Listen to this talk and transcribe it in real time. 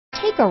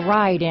Take a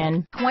ride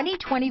in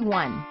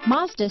 2021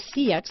 Mazda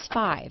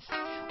CX-5.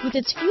 With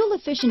its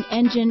fuel-efficient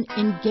engine,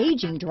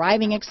 engaging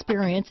driving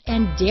experience,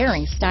 and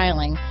daring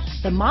styling,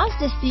 the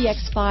Mazda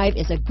CX-5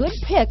 is a good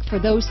pick for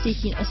those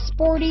seeking a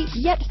sporty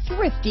yet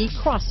thrifty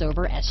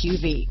crossover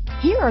SUV.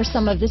 Here are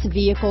some of this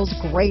vehicle's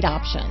great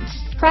options: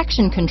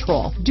 traction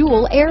control,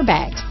 dual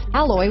airbags,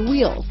 alloy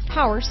wheels,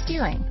 power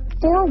steering,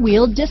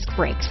 four-wheel disc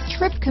brakes,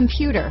 trip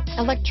computer,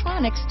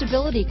 electronic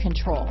stability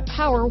control,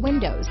 power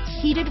windows,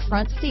 heated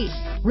front seats,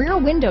 rear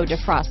window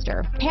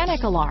defroster,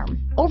 panic alarm,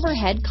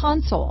 overhead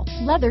console,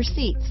 leather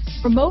seats,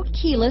 remote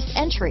keyless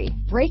entry,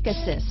 brake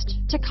assist,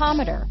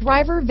 tachometer,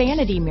 driver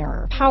vanity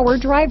mirror, power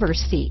driver's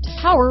seat,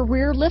 power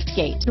rear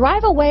liftgate.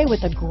 Drive away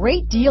with a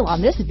great deal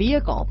on this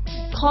vehicle.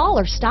 Call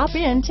or stop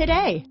in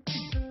today.